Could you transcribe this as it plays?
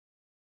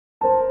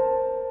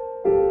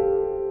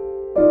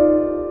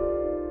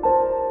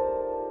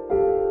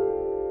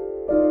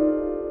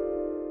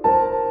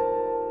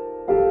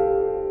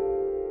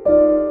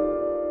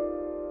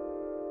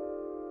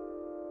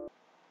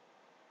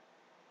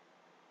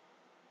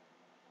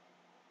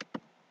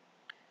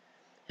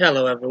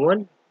Hello,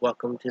 everyone.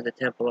 Welcome to the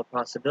Temple of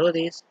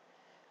Possibilities.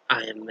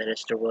 I am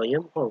Minister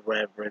William, or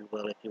Reverend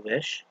Will, if you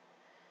wish,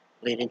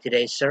 leading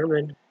today's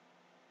sermon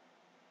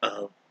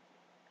of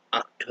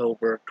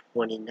October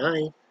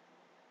 29th,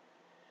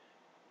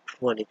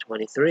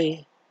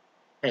 2023.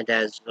 And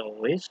as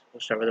always,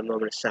 we'll start with a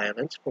moment of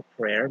silence for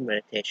prayer,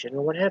 meditation,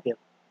 or what have you.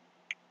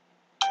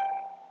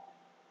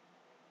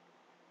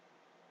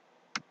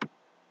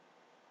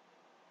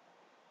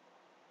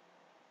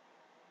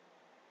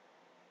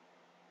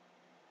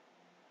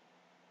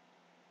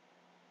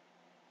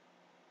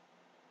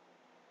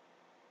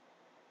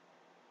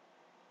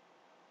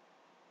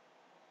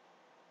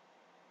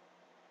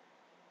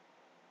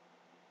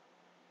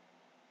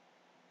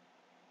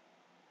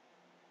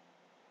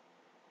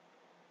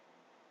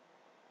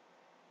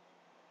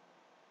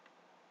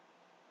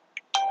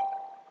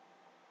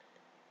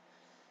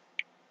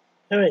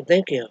 All right,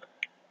 thank you.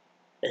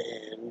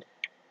 And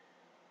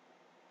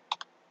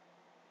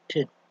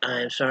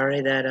I'm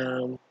sorry that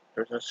there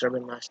was no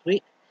sermon last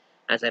week.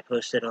 As I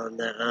posted on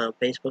the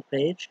Facebook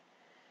page,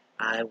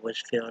 I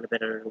was feeling a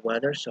bit under the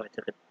weather, so I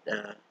took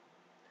a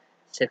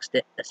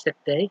sick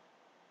day.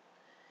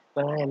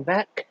 But I am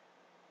back,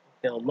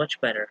 feeling much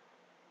better.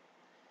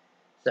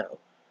 So,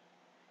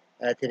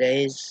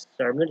 today's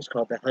sermon is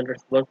called The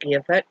Hundredth Monkey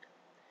Effect,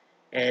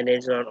 and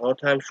is on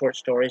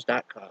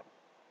alltimeshortstories.com.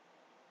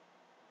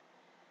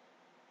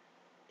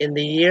 In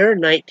the year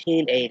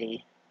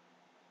 1980,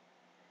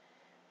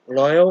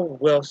 Loyal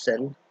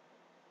Wilson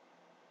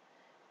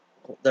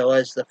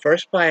was the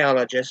first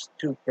biologist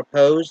to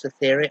propose the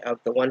theory of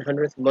the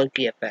 100th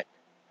monkey effect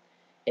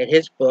in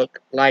his book,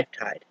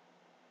 Lifetide.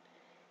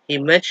 He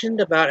mentioned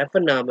about a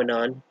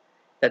phenomenon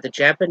that the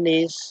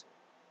Japanese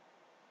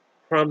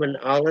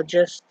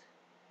criminologist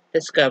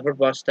discovered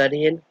while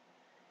studying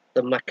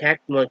the macaque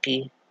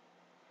monkey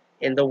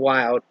in the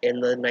wild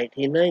in the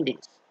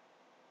 1990s.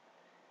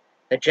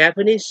 The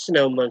Japanese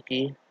snow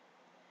monkey,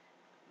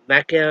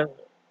 Macaque,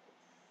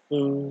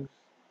 sorry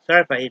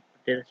if I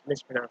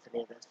mispronounce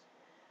any of this,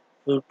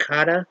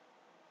 Fukada,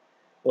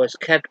 was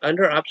kept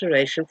under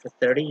observation for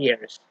 30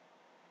 years.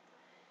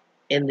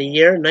 In the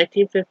year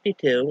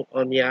 1952,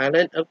 on the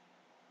island of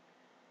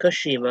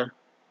Kushima,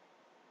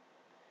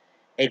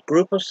 a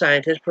group of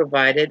scientists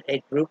provided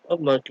a group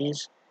of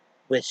monkeys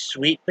with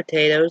sweet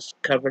potatoes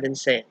covered in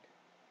sand.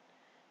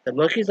 The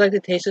monkeys liked the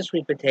taste of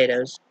sweet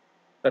potatoes,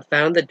 but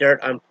found the dirt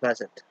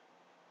unpleasant.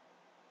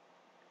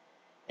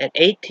 An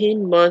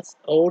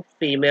 18-month-old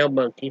female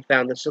monkey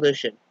found the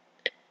solution.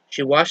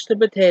 She washed the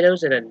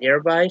potatoes in a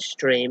nearby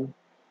stream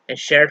and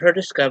shared her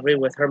discovery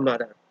with her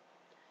mother.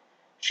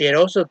 She had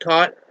also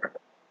taught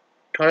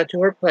it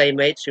to her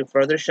playmates, who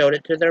further showed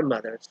it to their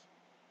mothers.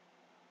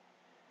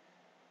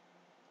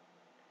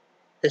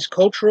 This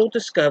cultural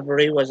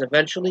discovery was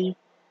eventually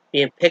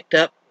being picked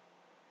up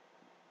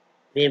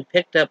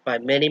by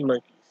many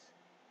monkeys.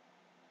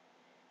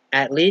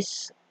 At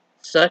least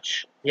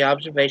such the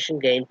observation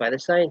gained by the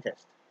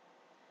scientists.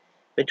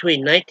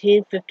 Between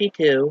 1952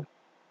 to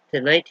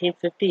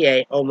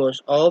 1958,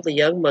 almost all the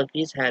young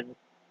monkeys had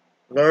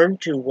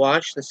learned to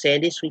wash the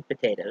sandy sweet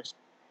potatoes.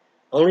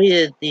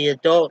 Only the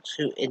adults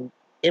who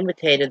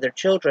imitated their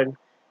children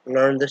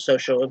learned the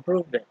social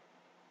improvement.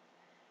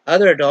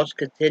 Other adults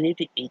continued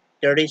to eat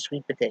dirty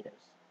sweet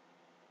potatoes.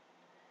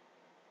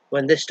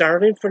 When this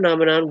startling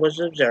phenomenon was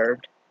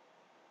observed,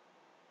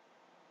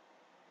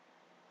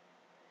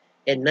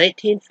 in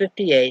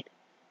 1958,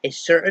 a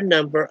certain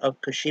number of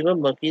Kushima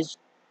monkeys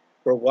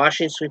were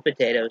washing sweet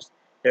potatoes.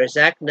 Their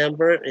exact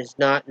number is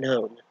not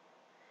known.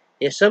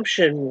 The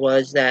assumption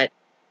was that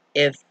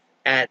if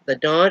at the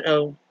dawn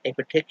of a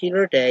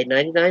particular day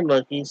 99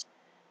 monkeys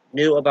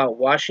knew about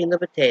washing the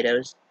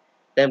potatoes,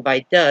 then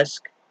by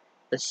dusk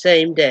the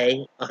same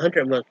day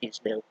 100 monkeys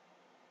knew.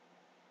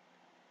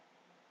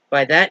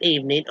 By that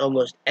evening,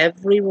 almost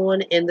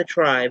everyone in the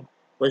tribe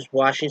was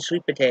washing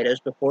sweet potatoes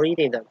before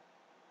eating them.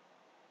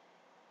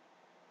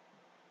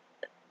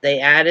 They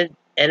added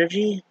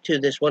energy to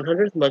this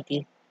 100th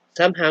monkey,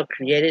 somehow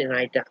created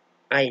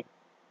an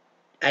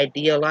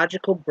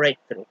ideological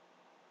breakthrough.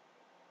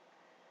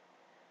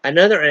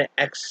 Another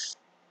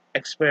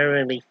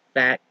experimentally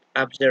fact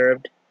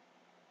observed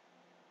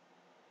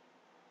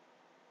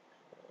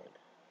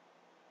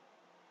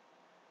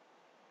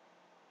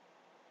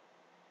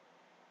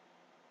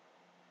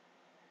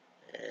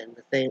and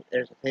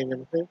there's a thing in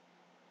the thing.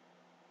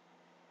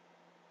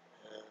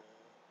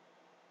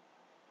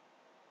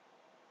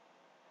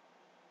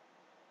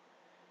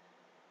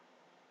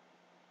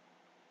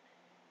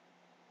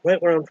 Right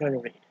where I'm trying to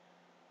read.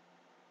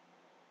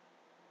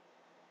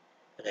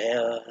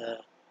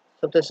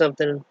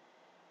 Something.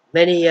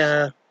 Many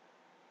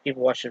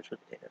people wash their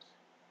sweet potatoes.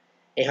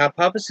 A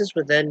hypothesis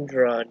was then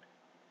drawn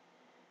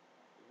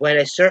when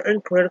a certain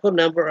critical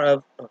number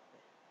of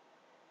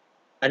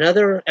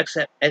another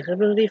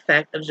experimentally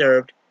fact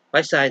observed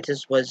by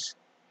scientists was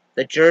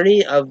the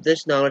journey of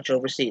this knowledge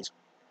overseas.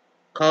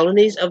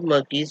 Colonies of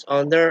monkeys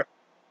on their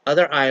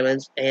other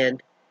islands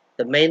and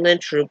the mainland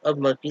troop of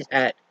monkeys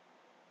at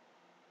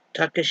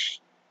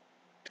Takashima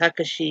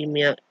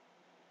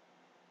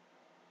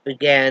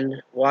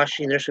began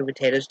washing their sweet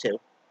potatoes too.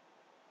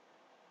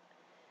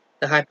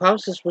 The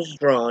hypothesis was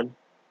drawn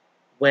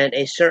when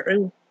a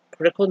certain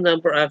critical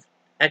number of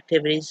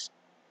activities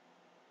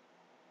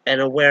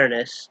and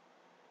awareness,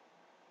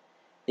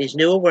 these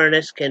new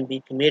awareness can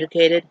be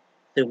communicated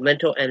through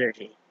mental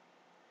energy.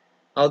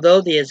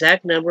 Although the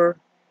exact number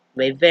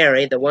may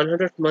vary, the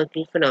 100th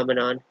monkey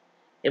phenomenon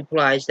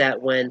implies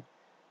that when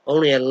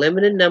only a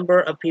limited number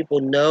of people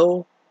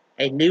know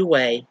a new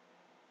way,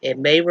 it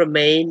may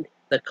remain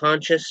the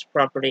conscious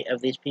property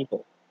of these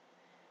people.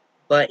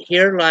 But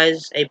here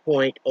lies a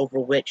point over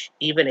which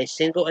even a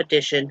single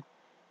addition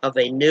of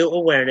a new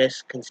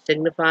awareness can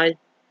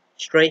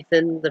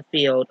strengthen the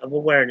field of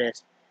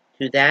awareness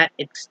to that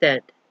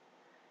extent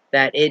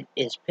that it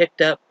is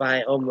picked up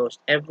by almost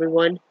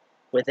everyone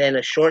within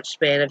a short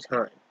span of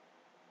time.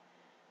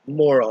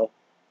 Moral: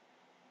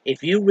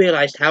 if you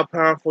realized how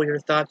powerful your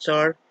thoughts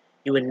are,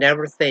 you would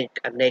never think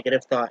a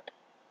negative thought.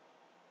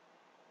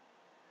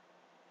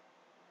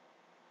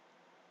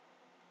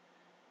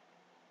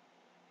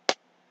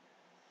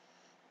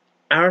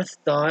 Our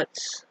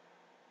thoughts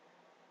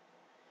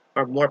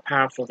are more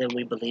powerful than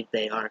we believe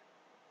they are.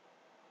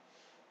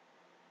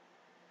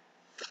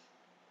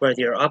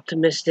 Whether you're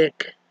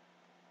optimistic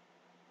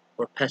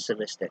or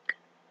pessimistic,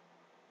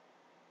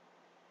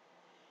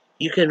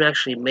 you can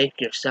actually make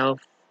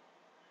yourself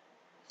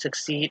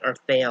succeed or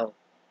fail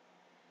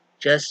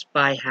just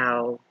by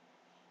how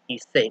you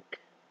think.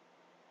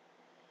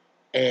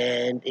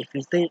 And if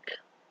you think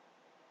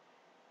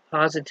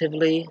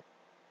positively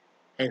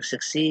and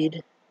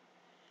succeed,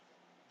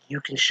 you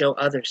can show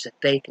others that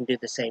they can do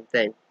the same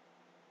thing.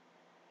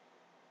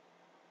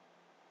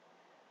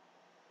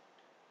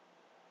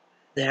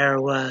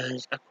 There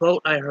was a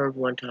quote I heard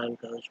one time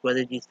goes,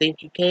 whether you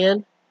think you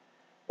can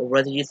or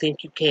whether you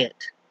think you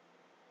can't,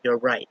 you're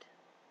right.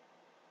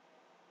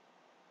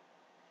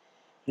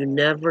 You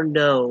never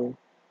know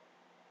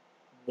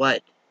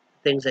what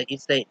things that you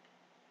think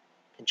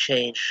can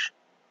change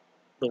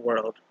the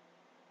world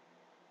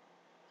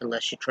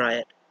unless you try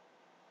it.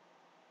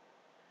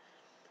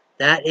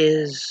 That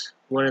is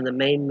one of the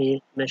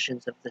main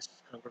missions of this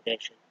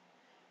congregation.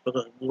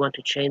 Because we want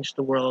to change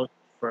the world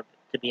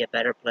to be a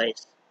better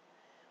place.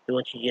 We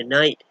want to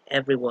unite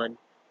everyone,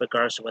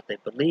 regardless of what they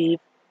believe,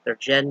 their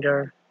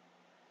gender,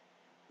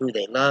 who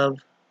they love.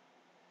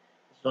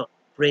 So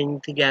bring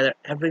together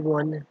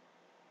everyone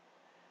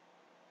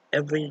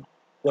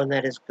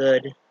that is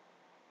good,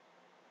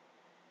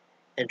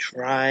 and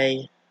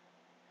try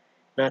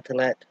not to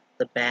let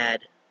the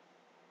bad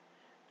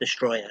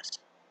destroy us.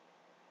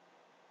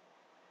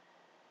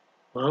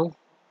 Well,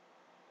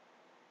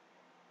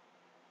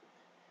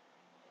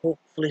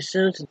 hopefully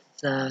soon, since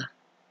it's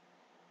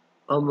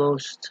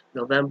almost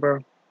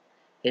November,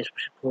 things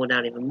should cool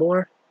down even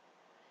more,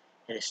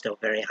 and it's still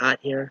very hot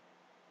here.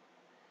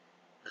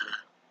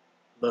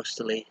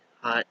 Mostly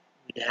hot.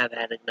 We have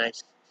had a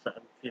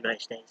few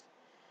nice days.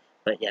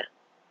 But yeah,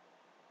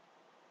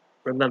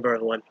 remember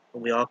everyone,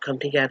 when we all come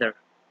together,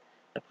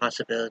 the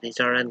possibilities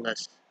are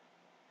endless.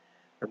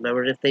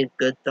 Remember to think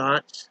good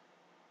thoughts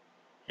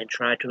and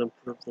try to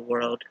improve the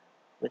world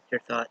with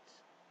your thoughts.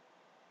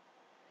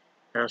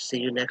 And I'll see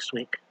you next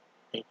week.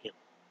 Thank you.